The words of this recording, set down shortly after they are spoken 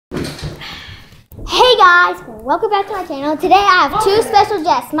Hey guys, welcome back to my channel. Today I have two special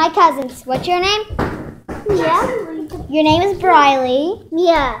guests, my cousins. What's your name? Yeah. Your name is Brylee.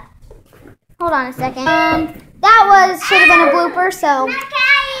 Yeah. Hold on a second. That should have been a blooper, so.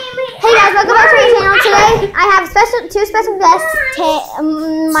 Hey guys, welcome back to my channel. Today I have two special guests.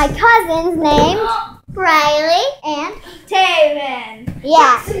 My cousins named Brylee and Teavyn.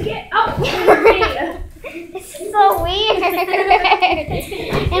 yeah. It's So weird. And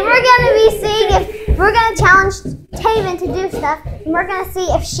we're gonna be seeing if we're gonna challenge Teavyn to do stuff, and we're gonna see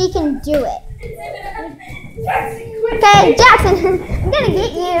if she can do it. Okay, Jackson, I'm gonna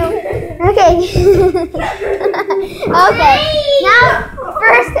get you. Okay. Okay. Now,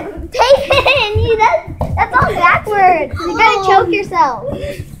 first, Teavyn, that's all backwards. You gotta choke yourself.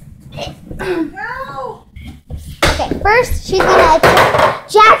 Okay, first she's gonna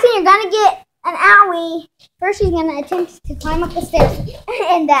Jackson, you're gonna get an owie. First, she's gonna attempt to climb up the stairs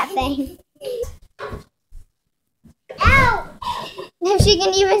in that thing. Ow! If she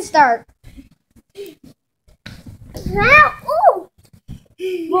can even start. Ow! Ooh!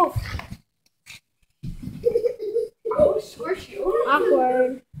 Whoa.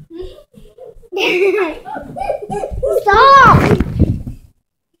 Awkward. Stop!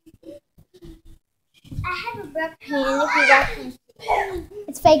 I have a broken hand if you guys can see.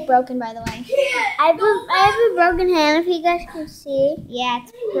 It's fake broken, by the way. I have a broken hand if you guys can see. Yeah,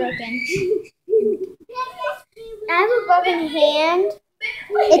 it's broken. I have a broken hand.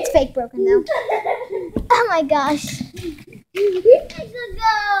 It's fake broken, though. Oh my gosh.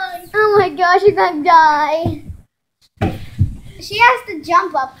 Oh my gosh, you're gonna die. She has to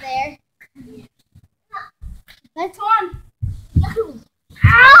jump up there. That's one.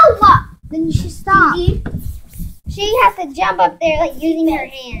 Ow! Then you should stop. She has to jump up there like using her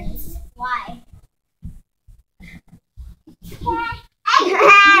hands. Why?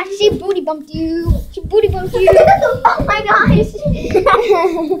 She booty bumped you. She booty bumped you. Oh my gosh.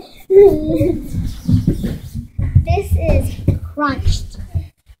 This is crunched.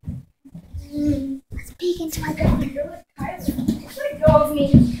 Let's peek into my bedroom. Let go of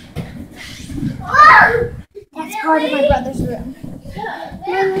me. That's part of my brother's room.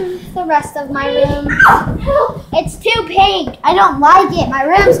 The rest of my room. It's too pink. I don't like it. My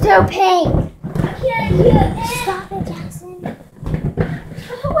room's too pink. Stop it, Jackson.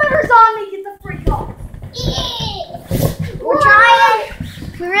 Whoever's on me, get the freak off. We're trying.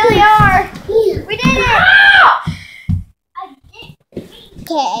 We really are. We did it.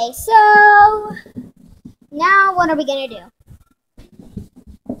 Okay, so now what are we gonna do?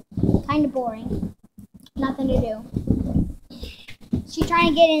 Kind of boring. Nothing to do. She's trying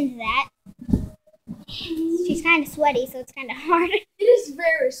to get into that. She's kind of sweaty, so it's kind of hard. It is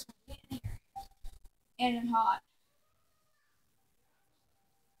very sweaty and hot.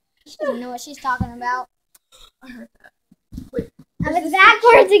 She doesn't know what she's talking about. I heard that. Wait. It's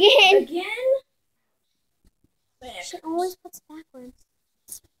backwards again. She always puts backwards.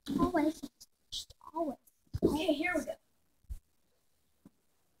 Always. Just always. Okay, here we go.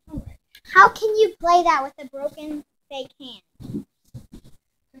 Alright. How can you play that with a broken fake hand?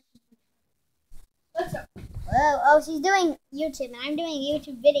 Let's go. Whoa, oh, she's doing YouTube, and I'm doing a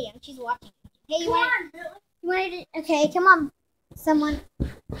YouTube video, and she's watching. Hey, you want to? Okay, come on, someone.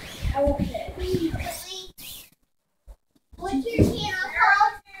 I won't hit. What's your channel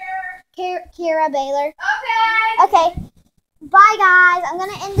called? Kira Baylor. Okay. Okay, bye guys. I'm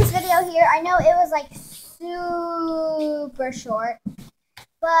gonna end this video here. I know it was like super short,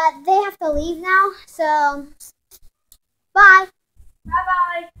 but they have to leave now, so bye.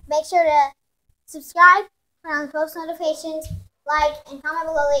 Bye-bye. Make sure to subscribe, turn on post notifications, like, and comment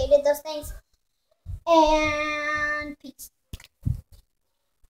below that you did those things. And peace.